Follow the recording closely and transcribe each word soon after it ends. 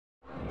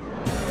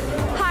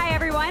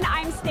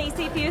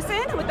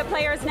Fuson with the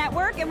Players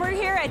Network, and we're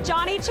here at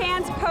Johnny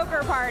Chan's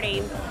poker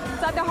party.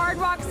 It's at the Hard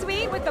Rock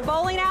Suite with the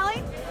bowling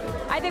alley.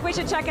 I think we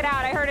should check it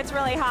out. I heard it's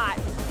really hot.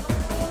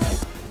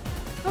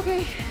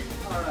 Okay.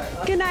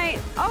 Good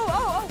night.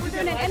 Oh, we're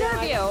doing an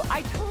interview.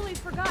 I totally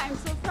forgot. I'm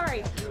so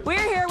sorry.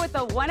 We're here with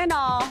the one and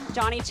all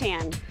Johnny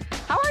Chan.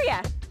 How are you?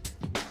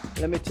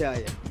 Let me tell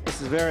you, this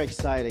is very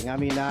exciting. I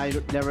mean, I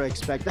never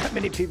expect that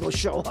many people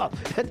show up.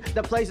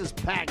 The place is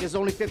packed. There's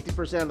only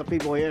 50% of the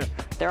people here.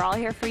 They're all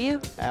here for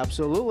you?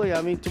 Absolutely.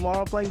 I mean, tomorrow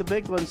I'm playing the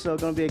big one, so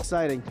it's going to be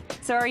exciting.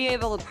 So are you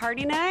able to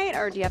party tonight,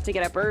 or do you have to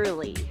get up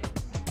early?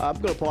 I'm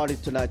going to party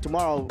tonight.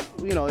 Tomorrow,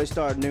 you know, they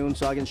start at noon,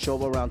 so I can show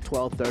up around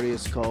 12:30.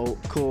 It's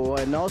cool.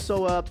 And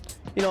also,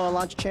 you know,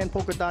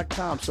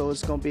 LaunchChanPoker.com, so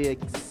it's going to be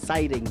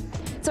exciting.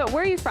 So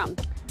where are you from?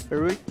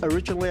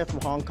 Originally, I'm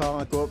from Hong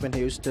Kong. I grew up in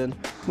Houston.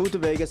 Moved to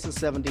Vegas in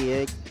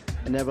 '78.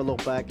 I never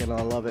looked back, and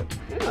I love it.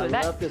 I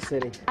love this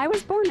city. I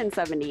was born in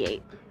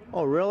 '78.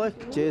 Oh, really?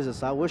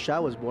 Jesus, I wish I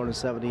was born in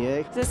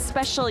 '78. It's a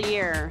special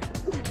year.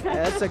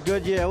 That's a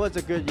good year. It was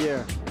a good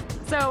year.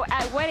 So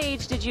at what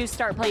age did you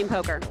start playing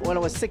poker? When I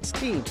was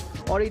 16.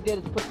 All you did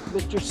is put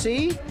Mr.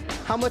 C,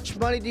 how much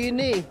money do you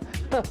need?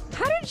 How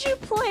did you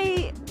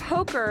play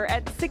poker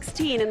at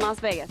 16 in Las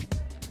Vegas?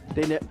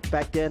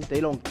 Back then,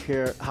 they don't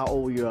care how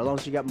old you are. As long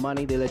as you got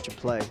money, they let you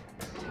play.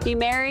 You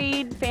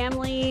married,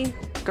 family,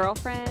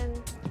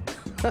 girlfriend?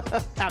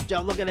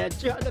 I'm looking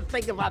at you. I didn't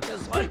think about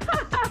this one.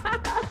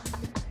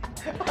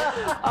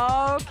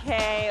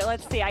 Okay,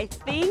 let's see. I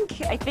think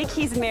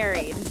he's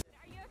married.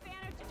 Are you a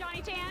fan of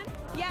Johnny Chan?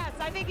 Yes,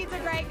 I think he's a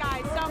great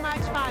guy. So much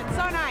fun.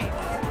 So nice.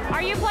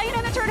 Are you playing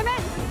in the tournament?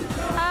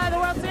 The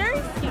World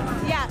Series?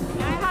 Yes.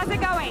 How's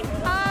it going?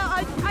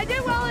 I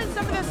did well in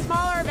some of the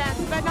smaller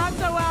events, but not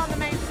so well in the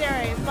main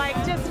series. Like,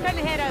 just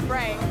couldn't hit a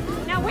break.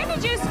 Now, when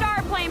did you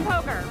start playing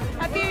poker?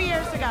 A few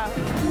years ago.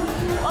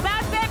 Well,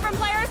 that's it from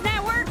Players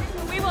Network.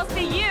 We will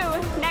see you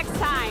next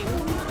time.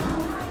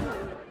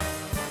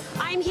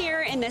 I'm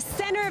here in the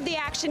center of the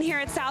action here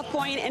at South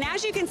Point, and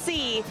as you can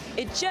see,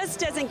 it just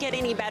doesn't get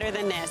any better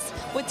than this.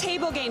 With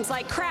table games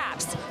like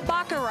craps,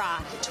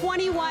 baccarat,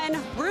 21,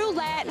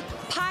 roulette,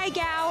 pai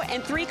gow,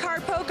 and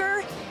three-card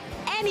poker,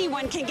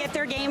 anyone can get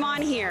their game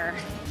on here.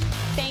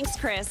 Thanks,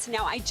 Chris.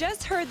 Now, I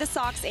just heard the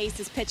Sox ace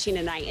is pitching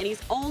tonight, and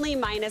he's only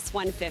minus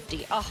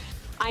 150. Oh,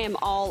 I am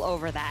all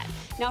over that.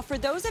 Now, for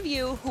those of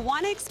you who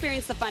want to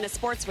experience the fun of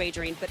sports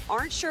wagering but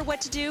aren't sure what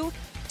to do,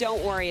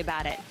 don't worry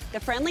about it. The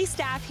friendly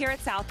staff here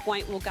at South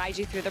Point will guide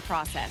you through the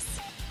process.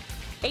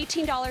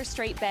 $18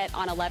 straight bet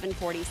on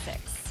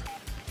 1146.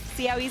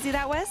 See how easy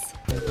that was?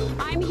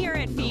 I'm here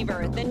at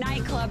Fever, the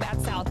nightclub at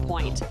South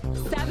Point.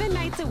 7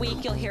 nights a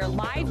week, you'll hear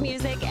live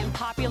music and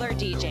popular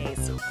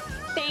DJs.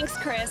 Thanks,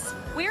 Chris.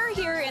 We're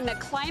here in the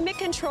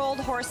climate-controlled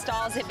horse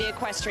stalls at the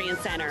Equestrian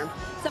Center.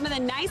 Some of the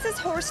nicest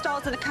horse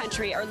stalls in the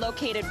country are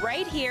located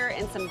right here,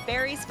 and some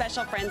very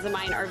special friends of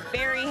mine are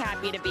very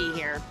happy to be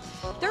here.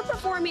 They're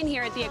performing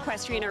here at the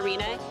Equestrian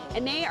Arena,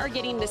 and they are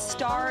getting the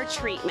star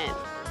treatment,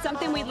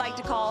 something we'd like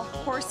to call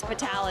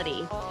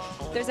hospitality.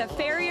 There's a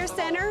farrier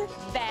center,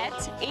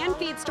 vet, and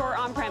feed store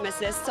on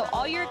premises, so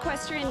all your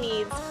equestrian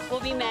needs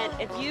will be met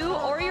if you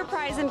or your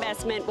prize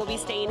investment will be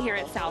staying here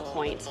at South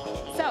Point.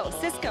 So,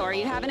 Cisco, are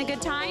you having a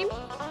good time?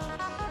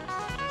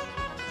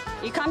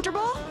 You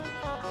comfortable?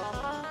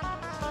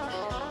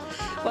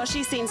 Well,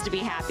 she seems to be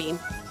happy.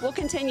 We'll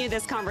continue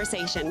this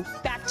conversation.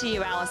 Back to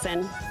you,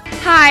 Allison.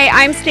 Hi,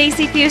 I'm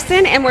Stacy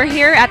Fuson, and we're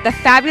here at the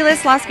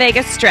fabulous Las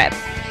Vegas Strip.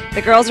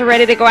 The girls are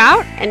ready to go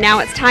out, and now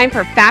it's time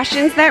for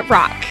Fashions That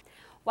Rock.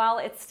 While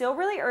it's still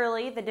really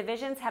early, the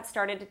divisions have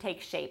started to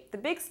take shape. The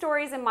big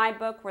stories in my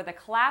book were the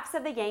collapse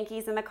of the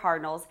Yankees and the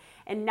Cardinals,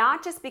 and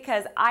not just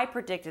because I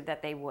predicted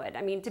that they would.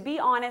 I mean, to be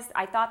honest,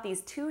 I thought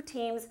these two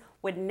teams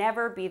would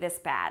never be this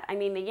bad. I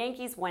mean, the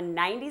Yankees won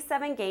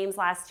 97 games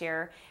last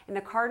year, and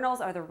the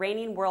Cardinals are the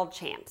reigning world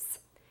champs.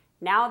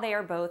 Now they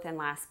are both in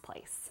last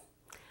place.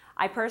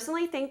 I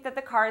personally think that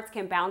the Cards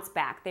can bounce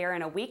back. They are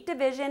in a weak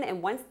division,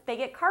 and once they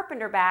get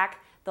Carpenter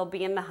back, they'll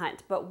be in the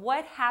hunt. But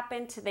what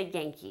happened to the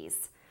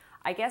Yankees?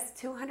 I guess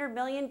 $200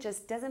 million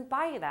just doesn't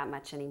buy you that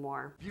much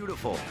anymore.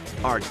 Beautiful,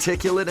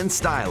 articulate, and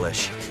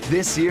stylish.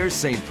 This year's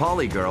St.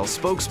 Pauli Girl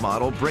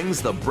spokesmodel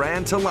brings the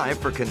brand to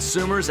life for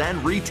consumers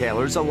and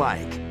retailers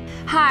alike.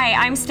 Hi,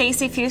 I'm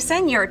Stacy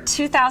Fuson, your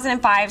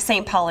 2005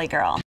 St. Pauli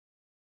Girl.